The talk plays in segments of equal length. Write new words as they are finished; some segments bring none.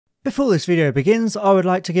Before this video begins, I would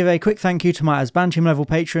like to give a quick thank you to my Asbantium level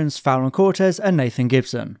patrons Fallon Cortez and Nathan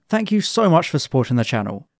Gibson. Thank you so much for supporting the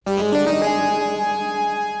channel.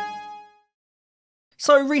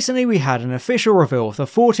 So recently we had an official reveal of the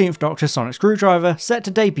 14th Doctor Sonic Screwdriver set to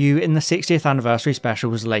debut in the 60th anniversary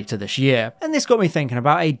specials later this year, and this got me thinking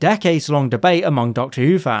about a decades-long debate among Doctor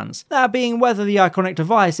Who fans, that being whether the iconic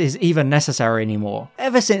device is even necessary anymore.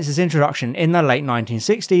 Ever since its introduction in the late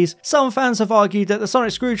 1960s, some fans have argued that the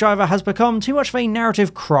Sonic Screwdriver has become too much of a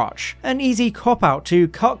narrative crutch, an easy cop-out to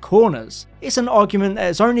cut corners. It's an argument that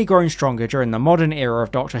has only grown stronger during the modern era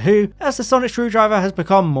of Doctor Who, as the Sonic Screwdriver has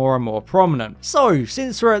become more and more prominent. So,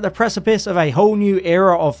 since we're at the precipice of a whole new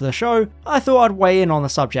era of the show, I thought I'd weigh in on the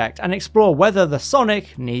subject and explore whether the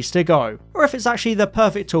Sonic needs to go, or if it's actually the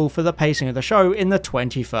perfect tool for the pacing of the show in the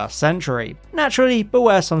 21st century. Naturally,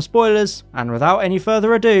 beware some spoilers, and without any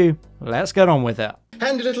further ado, let's get on with it.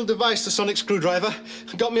 Handy little device, the Sonic Screwdriver.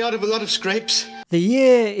 Got me out of a lot of scrapes. The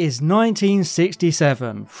year is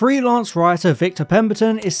 1967. Freelance writer Victor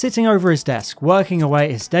Pemberton is sitting over his desk working away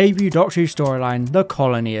at his debut Doctor Who storyline, The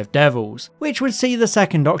Colony of Devils, which would see the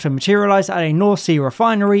second Doctor materialise at a North Sea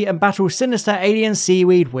refinery and battle sinister alien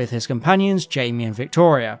seaweed with his companions Jamie and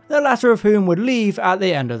Victoria, the latter of whom would leave at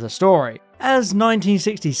the end of the story. As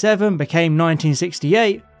 1967 became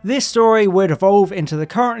 1968, this story would evolve into the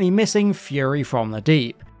currently missing Fury from the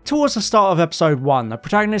Deep. Towards the start of episode 1, the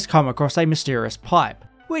protagonists come across a mysterious pipe,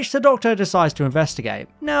 which the Doctor decides to investigate.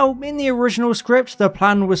 Now, in the original script, the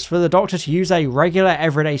plan was for the Doctor to use a regular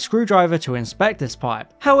everyday screwdriver to inspect this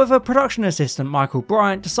pipe. However, production assistant Michael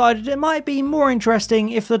Bryant decided it might be more interesting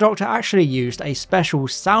if the Doctor actually used a special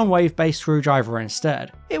soundwave based screwdriver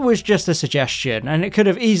instead. It was just a suggestion, and it could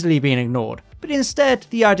have easily been ignored. But instead,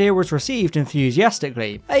 the idea was received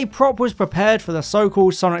enthusiastically. A prop was prepared for the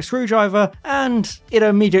so-called Sonic Screwdriver, and it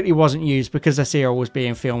immediately wasn't used because the serial was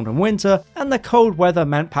being filmed in winter, and the cold weather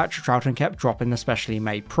meant Patrick Troughton kept dropping the specially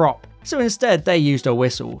made prop. So instead they used a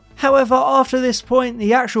whistle. However, after this point,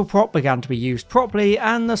 the actual prop began to be used properly,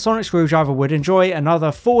 and the Sonic Screwdriver would enjoy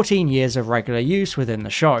another 14 years of regular use within the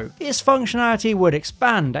show. Its functionality would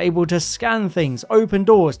expand, able to scan things, open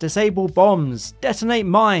doors, disable bombs, detonate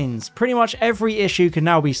mines. Pretty much every issue can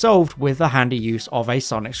now be solved with the handy use of a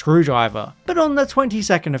Sonic Screwdriver. But on the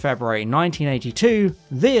 22nd of February 1982,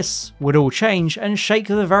 this would all change and shake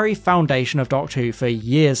the very foundation of Doctor Who for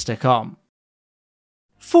years to come.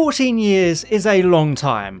 14 years is a long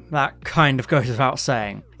time, that kind of goes without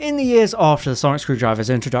saying. In the years after the Sonic Screwdriver's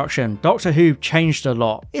introduction, Doctor Who changed a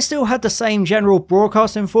lot. It still had the same general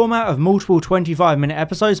broadcasting format of multiple 25-minute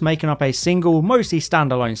episodes making up a single, mostly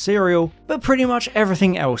standalone serial, but pretty much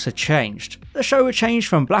everything else had changed. The show had changed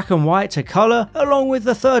from black and white to colour, along with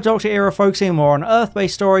the third Doctor era focusing more on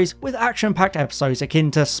Earth-based stories with action-packed episodes akin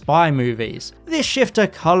to spy movies. This shift to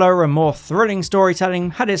colour and more thrilling storytelling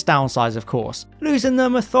had its downsides of course, losing the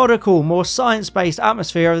methodical, more science-based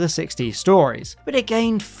atmosphere of the 60s stories, but it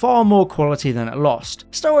gained far more quality than it lost.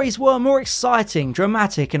 Stories were more exciting,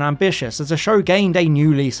 dramatic and ambitious as the show gained a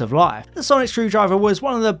new lease of life. The Sonic Screwdriver was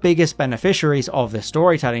one of the biggest beneficiaries of this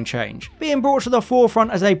storytelling change, being brought to the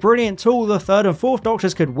forefront as a brilliant tool the third and fourth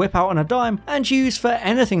Doctors could whip out on a dime and use for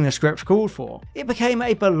anything the script called for. It became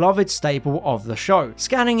a beloved staple of the show,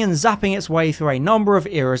 scanning and zapping its way through a number of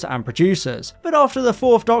eras and producers. But after the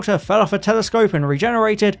fourth Doctor fell off a telescope and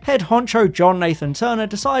regenerated, head honcho John Nathan Turner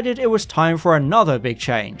decided it was time for another big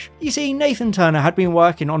change. You see, Nathan Turner had been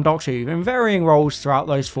working on Doctor Who in varying roles throughout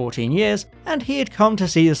those 14 years, and he had come to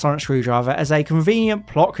see the Sonic Screwdriver as a convenient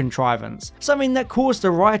plot contrivance, something that caused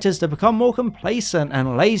the writers to become more complacent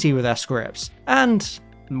and lazy with their scripts. And,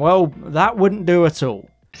 well, that wouldn't do at all.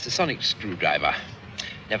 The Sonic Screwdriver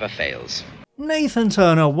never fails. Nathan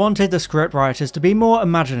Turner wanted the scriptwriters to be more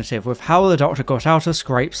imaginative with how the Doctor got out of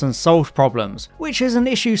scrapes and solved problems, which is an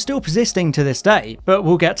issue still persisting to this day, but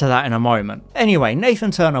we'll get to that in a moment. Anyway,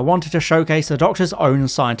 Nathan Turner wanted to showcase the Doctor's own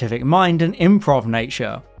scientific mind and improv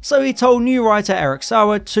nature, so he told new writer Eric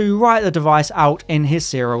Soward to write the device out in his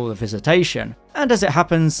serial The Visitation. And as it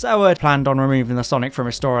happens, Soward planned on removing the Sonic from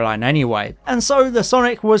his storyline anyway, and so the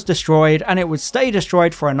Sonic was destroyed, and it would stay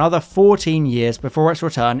destroyed for another 14 years before its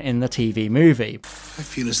return in the TV movie. I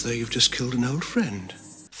feel as though you've just killed an old friend.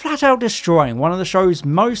 Flat out destroying one of the show's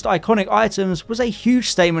most iconic items was a huge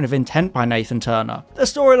statement of intent by Nathan Turner. The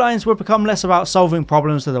storylines would become less about solving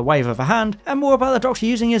problems with a wave of a hand, and more about the Doctor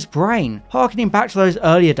using his brain, harkening back to those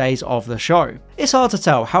earlier days of the show. It's hard to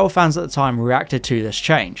tell how fans at the time reacted to this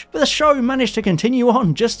change, but the show managed to continue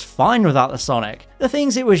on just fine without the Sonic. The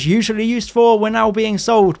things it was usually used for were now being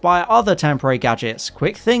sold by other temporary gadgets,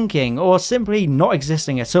 quick thinking, or simply not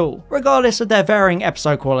existing at all. Regardless of their varying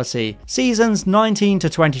episode quality, seasons 19 to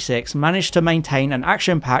 26 managed to maintain an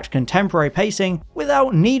action-packed contemporary pacing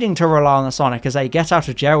without needing to rely on the Sonic as a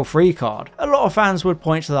get-out-of-jail-free card. A lot of fans would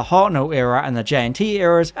point to the Hartnell era and the J&T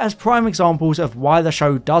eras as prime examples of why the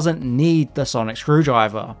show doesn't need the sonic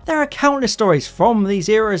screwdriver. There are countless stories from these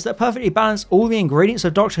eras that perfectly balance all the ingredients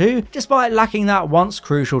of Doctor Who despite lacking that once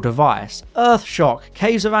crucial device. Earthshock,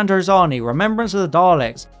 Caves of Androzani, Remembrance of the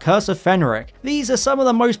Daleks, Curse of Fenric. These are some of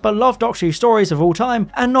the most beloved Doctor Who stories of all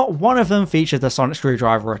time, and not one of them featured the sonic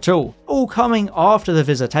screwdriver at all coming after the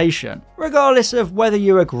Visitation. Regardless of whether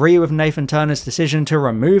you agree with Nathan Turner's decision to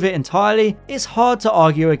remove it entirely, it's hard to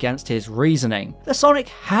argue against his reasoning. The Sonic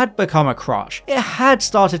had become a crutch. It had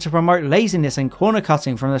started to promote laziness and corner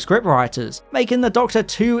cutting from the scriptwriters, making the Doctor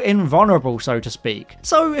too invulnerable, so to speak.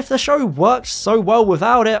 So if the show worked so well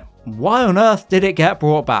without it, why on earth did it get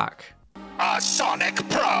brought back? A sonic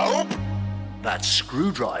probe? That's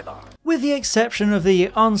screwdriver. With the exception of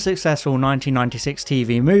the unsuccessful 1996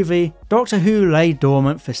 TV movie, Doctor Who lay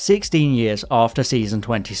dormant for 16 years after season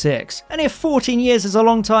 26. And if 14 years is a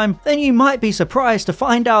long time, then you might be surprised to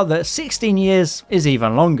find out that 16 years is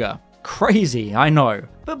even longer. Crazy, I know.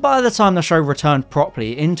 But by the time the show returned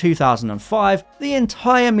properly in 2005, the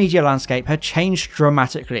entire media landscape had changed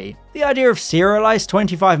dramatically. The idea of serialised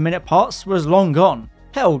 25-minute parts was long gone.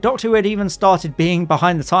 Hell, Doctor Who had even started being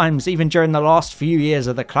behind the times even during the last few years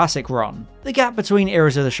of the classic run. The gap between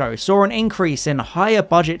eras of the show saw an increase in higher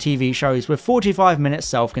budget TV shows with 45-minute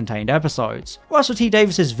self-contained episodes. Russell T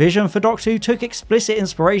Davies' vision for Doctor Who took explicit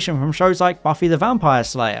inspiration from shows like Buffy the Vampire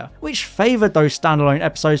Slayer, which favoured those standalone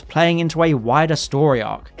episodes playing into a wider story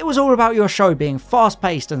arc. It was all about your show being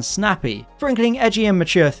fast-paced and snappy, sprinkling edgy and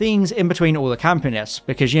mature themes in between all the campiness,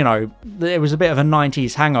 because you know, it was a bit of a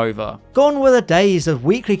 90s hangover. Gone were the days of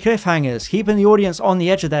weekly cliffhangers, keeping the audience on the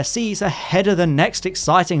edge of their seats ahead of the next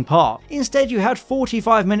exciting part. Instead, you had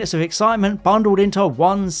 45 minutes of excitement bundled into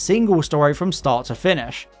one single story from start to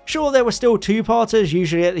finish. Sure, there were still two-parters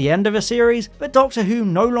usually at the end of a series, but Doctor Who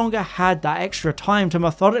no longer had that extra time to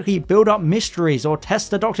methodically build up mysteries or test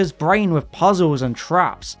the Doctor's brain with puzzles and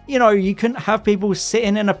traps. You know, you couldn't have people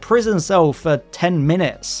sitting in a prison cell for 10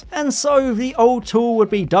 minutes. And so the old tool would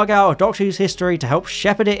be dug out of Doctor Who's history to help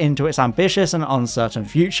shepherd it into its ambitious and uncertain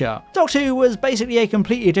future. Doctor Who was basically a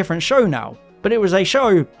completely different show now, but it was a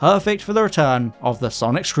show perfect for the return of the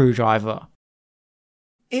sonic screwdriver.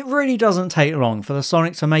 It really doesn't take long for the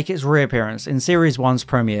Sonic to make its reappearance in Series 1's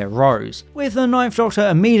premiere, Rose, with the Ninth Doctor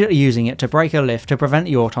immediately using it to break a lift to prevent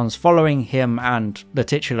the Autons following him and the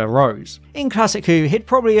titular Rose. In Classic Who, he'd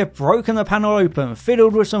probably have broken the panel open,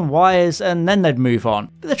 fiddled with some wires, and then they'd move on.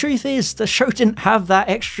 But the truth is, the show didn't have that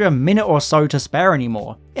extra minute or so to spare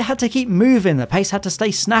anymore. It had to keep moving, the pace had to stay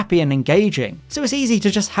snappy and engaging, so it's easy to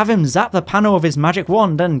just have him zap the panel of his magic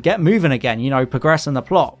wand and get moving again, you know, progressing the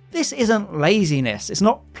plot. This isn't laziness, it's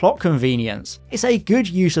not plot convenience. It's a good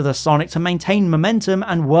use of the Sonic to maintain momentum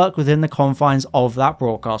and work within the confines of that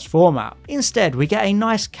broadcast format. Instead, we get a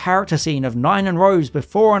nice character scene of Nine and Rose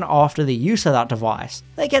before and after the use of that device.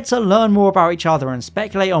 They get to learn more about each other and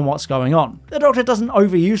speculate on what's going on. The Doctor doesn't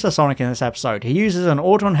overuse the Sonic in this episode, he uses an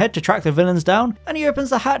Auton head to track the villains down, and he opens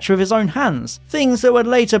the hatch with his own hands, things that would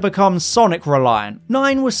later become Sonic reliant.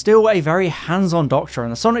 Nine was still a very hands-on Doctor,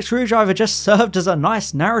 and the Sonic Screwdriver just served as a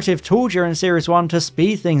nice narrative tool during Series 1 to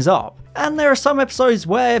speed things up. And there are some episodes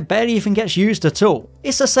where it barely even gets used at all.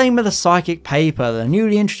 It's the same with the Psychic Paper, the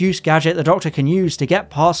newly introduced gadget the Doctor can use to get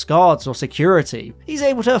past guards or security. He's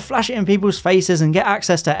able to flash it in people's faces and get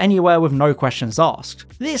access to anywhere with no questions asked.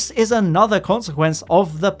 This is another consequence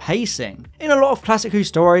of the pacing. In a lot of Classic Who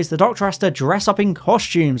stories, the Doctor has to dress up in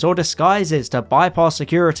costumes or disguises to bypass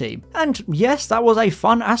security. And yes, that was a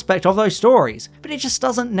fun aspect of those stories, but it just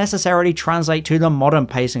doesn't necessarily translate to the modern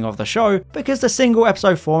pacing of the show, because the single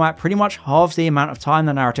episode format pretty much halves the amount of time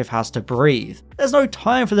the narrative has to breathe. There's no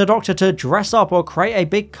time for the Doctor to dress up or create a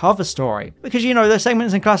big cover story, because you know, the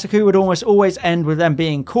segments in Classic Who would almost always end with them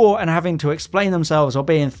being caught and having to explain themselves or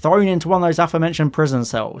being thrown into one of those aforementioned prison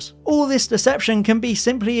cells. All this deception can be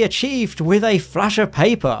simply achieved with a flash of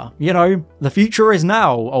paper. You know, the future is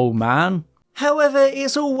now, old man. However,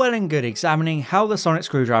 it's all well and good examining how the sonic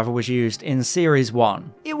screwdriver was used in Series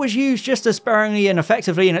 1. It was used just as sparingly and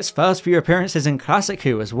effectively in its first few appearances in Classic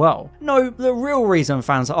Who as well. No, the real reason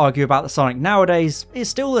fans argue about the Sonic nowadays is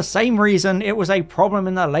still the same reason it was a problem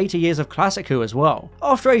in the later years of Classic Who as well.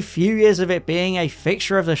 After a few years of it being a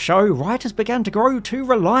fixture of the show, writers began to grow too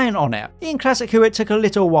reliant on it. In Classic Who it took a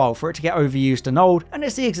little while for it to get overused and old, and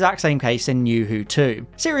it's the exact same case in New Who too.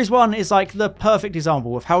 Series 1 is like the perfect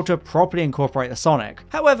example of how to properly incorporate the Sonic.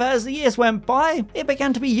 However, as the years went by, it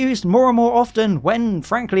began to be used more and more often when,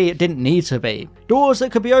 frankly, it didn't need to be. Doors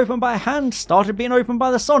that could be opened by hand started being opened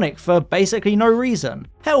by the Sonic for basically no reason.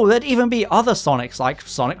 Hell, there'd even be other Sonics like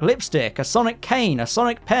Sonic Lipstick, a Sonic Cane, a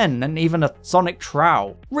Sonic Pen, and even a Sonic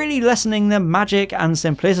Trowel, really lessening the magic and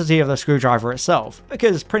simplicity of the screwdriver itself,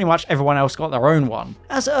 because pretty much everyone else got their own one.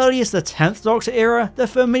 As early as the 10th Doctor era, the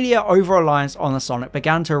familiar over-reliance on the Sonic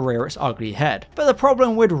began to rear its ugly head, but the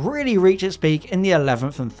problem would really reach its peak in the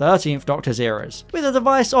 11th and 13th Doctor's eras, with the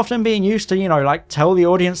device often being used to, like tell the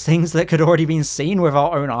audience things that could already been seen with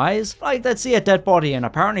our own eyes. Like they'd see a dead body and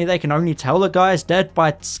apparently they can only tell the guy is dead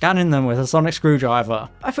by scanning them with a sonic screwdriver.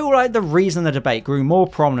 I feel like the reason the debate grew more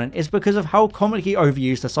prominent is because of how comically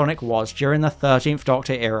overused the Sonic was during the 13th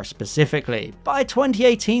Doctor era specifically. By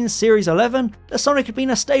 2018 Series 11, the Sonic had been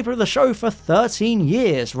a staple of the show for 13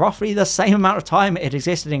 years, roughly the same amount of time it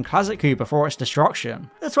existed in Classic Who before its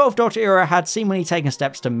destruction. The 12th Doctor era had seemingly taken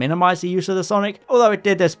steps to minimise the use of the Sonic, although it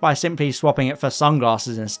did this by simply swapping it for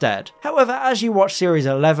sunglasses instead. However, as you watch Series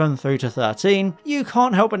 11 through to 13, you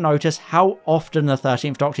can't help but notice how often the 13th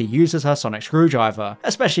Doctor uses her sonic screwdriver,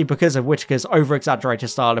 especially because of Whittaker's over-exaggerated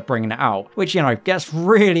style of bringing it out, which, gets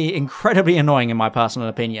really incredibly annoying in my personal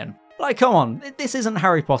opinion. Like, come on, this isn't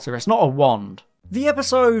Harry Potter, it's not a wand. The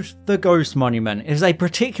episode The Ghost Monument is a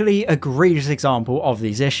particularly egregious example of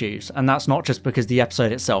these issues, and that's not just because the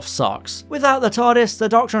episode itself sucks. Without the TARDIS, the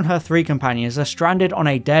Doctor and her 3 companions are stranded on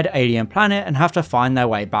a dead alien planet and have to find their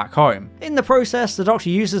way back home. In the process, the Doctor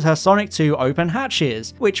uses her Sonic to open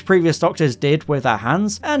hatches, which previous Doctors did with their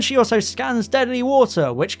hands, and she also scans deadly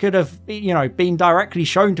water, which could have, been directly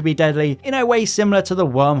shown to be deadly in a way similar to the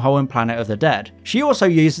wormhole in Planet of the Dead. She also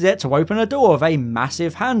uses it to open a door with a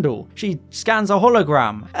massive handle. She scans a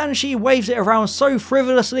hologram, and she waves it around so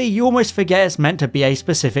frivolously you almost forget it's meant to be a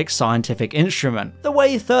specific scientific instrument. The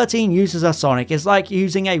way 13 uses a Sonic is like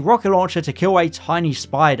using a rocket launcher to kill a tiny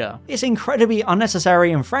spider. It's incredibly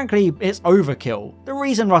unnecessary and frankly, it's overkill. The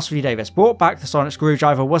reason Russell T Davies brought back the Sonic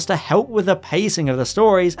Screwdriver was to help with the pacing of the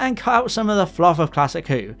stories and cut out some of the fluff of Classic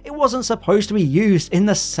Who. It wasn't supposed to be used in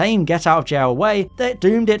the same get out of jail way that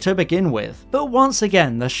doomed it to begin with. But once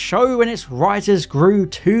again, the show and its writers grew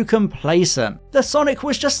too complacent. The Sonic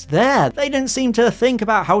was just there. They didn't seem to think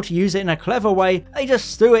about how to use it in a clever way, they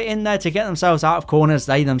just threw it in there to get themselves out of corners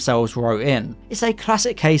they themselves wrote in. It's a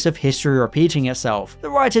classic case of history repeating itself. The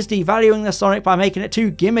writers devaluing the Sonic by making it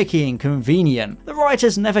too gimmicky and convenient. The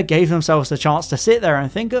writers never gave themselves the chance to sit there and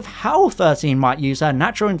think of how 13 might use her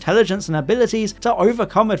natural intelligence and abilities to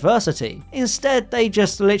overcome adversity. Instead, they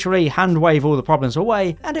just literally hand wave all the problems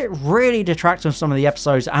away, and it really detracts from some of the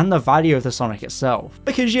episodes and the value of the Sonic itself.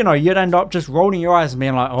 Because you'd end up just rolling your eyes and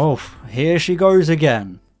being like, oh, here she goes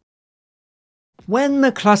again. When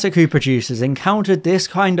the Classic Who producers encountered this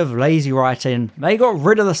kind of lazy writing, they got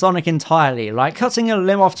rid of the Sonic entirely, like cutting a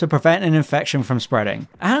limb off to prevent an infection from spreading.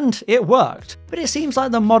 And it worked. But it seems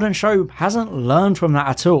like the modern show hasn't learned from that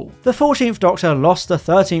at all. The 14th Doctor lost the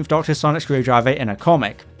 13th Doctor's sonic screwdriver in a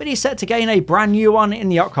comic, but he's set to gain a brand new one in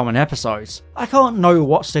the upcoming episodes. I can't know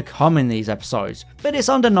what's to come in these episodes, but it's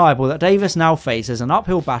undeniable that Davies now faces an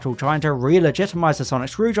uphill battle trying to re-legitimise the sonic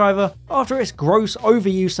screwdriver after its gross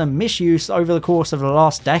overuse and misuse over the course of the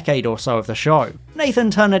last decade or so of the show.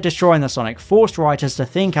 Nathan Turner destroying the Sonic forced writers to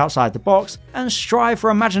think outside the box and strive for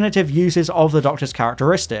imaginative uses of the Doctor's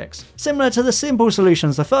characteristics, similar to the simple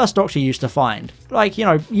solutions the first Doctor used to find, like,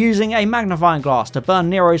 using a magnifying glass to burn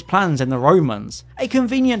Nero's plans in the Romans. A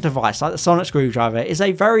convenient device like the sonic screwdriver is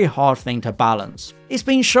a very hard thing to balance. It's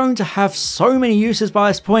been shown to have so many uses by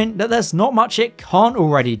this point that there's not much it can't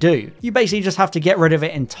already do. You basically just have to get rid of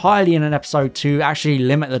it entirely in an episode to actually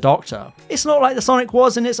limit the Doctor. It's not like the Sonic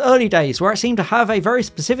was in its early days, where it seemed to have a very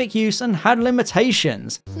specific use and had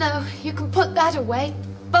limitations. No, you can put that away.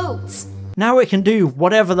 Bolts. Now it can do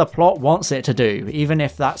whatever the plot wants it to do, even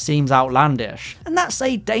if that seems outlandish. And that's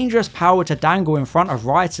a dangerous power to dangle in front of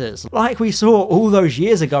writers, like we saw all those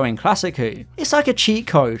years ago in Classic Who. It's like a cheat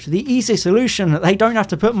code, the easy solution that they don't have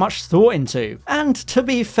to put much thought into. And to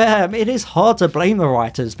be fair, it is hard to blame the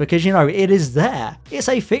writers because, you know, it is there. It's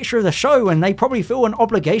a fixture of the show and they probably feel an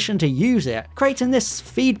obligation to use it, creating this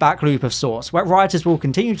feedback loop of sorts where writers will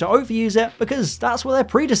continue to overuse it because that's what their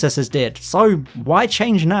predecessors did, so why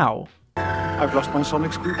change now? I've lost my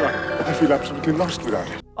sonic screwdriver. I feel absolutely lost without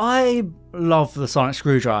it. I love the sonic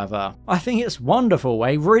screwdriver. I think it's wonderful,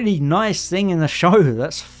 a really nice thing in the show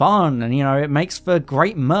that's fun and, you know, it makes for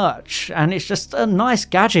great merch and it's just a nice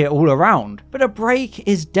gadget all around. But a break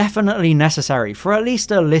is definitely necessary for at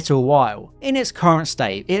least a little while. In its current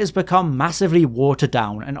state, it has become massively watered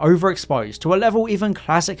down and overexposed to a level even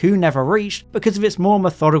Classic Who never reached because of its more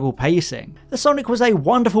methodical pacing. The Sonic was a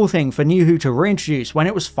wonderful thing for New Who to reintroduce when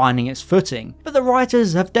it was finding its footing, but the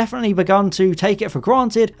writers have definitely begun to take it for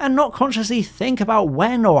granted and not consciously think about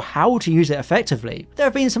when or how to use it effectively. There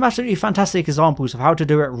have been some absolutely fantastic examples of how to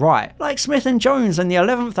do it right, like Smith and Jones in the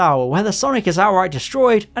 11th Hour where the Sonic is outright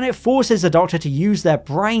destroyed and it forces the Doctor to use their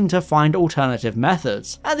brain to find alternative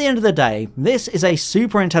methods. At the end of the day, this is a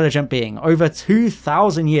super intelligent being over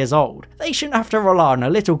 2,000 years old. They shouldn't have to rely on a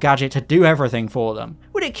little gadget to do everything for them.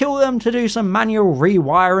 Would it kill them to do some manual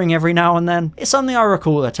rewiring every now and then? It's something I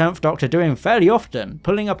recall the 10th Doctor doing fairly often,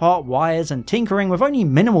 pulling apart wires and tinkering with only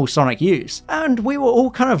minimal sonic use, and we were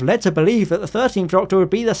all kind of led to believe that the 13th Doctor would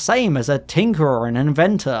be the same as a tinkerer and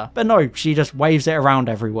inventor, but no, she just waves it around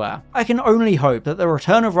everywhere. I can only hope that the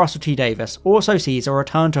return of Russell T Davies also sees a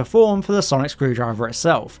return to form for the sonic screwdriver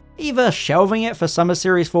itself, either shelving it for Summer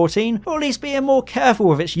Series 14 or at least being more careful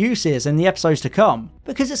with its uses in the episodes to come,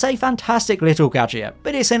 because it's a fantastic little gadget,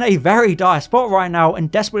 but it's in a very dire spot right now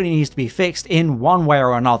and desperately needs to be fixed in one way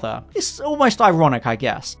or another. It's almost ironic, I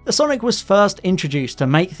guess. The Sonic was first introduced to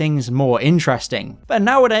make things more interesting, but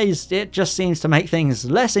nowadays it just seems to make things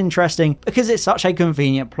less interesting because it's such a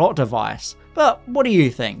convenient plot device. But what do you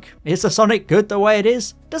think? Is the Sonic good the way it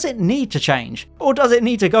is? Does it need to change? Or does it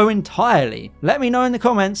need to go entirely? Let me know in the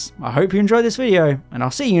comments. I hope you enjoyed this video, and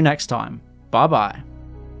I'll see you next time. Bye bye.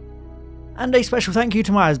 And a special thank you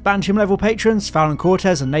to my Bantam level patrons, Fallon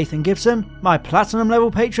Cortez and Nathan Gibson, my Platinum level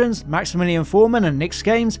patrons, Maximilian Foreman and Nick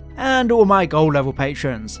Skames, and all my Gold level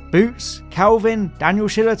patrons, Boots, Calvin, Daniel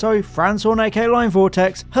Shillito, Franzorn aka Line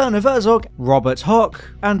Vortex, Herna Verzog, Robert Hock,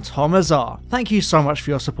 and Tom Azar. Thank you so much for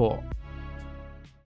your support.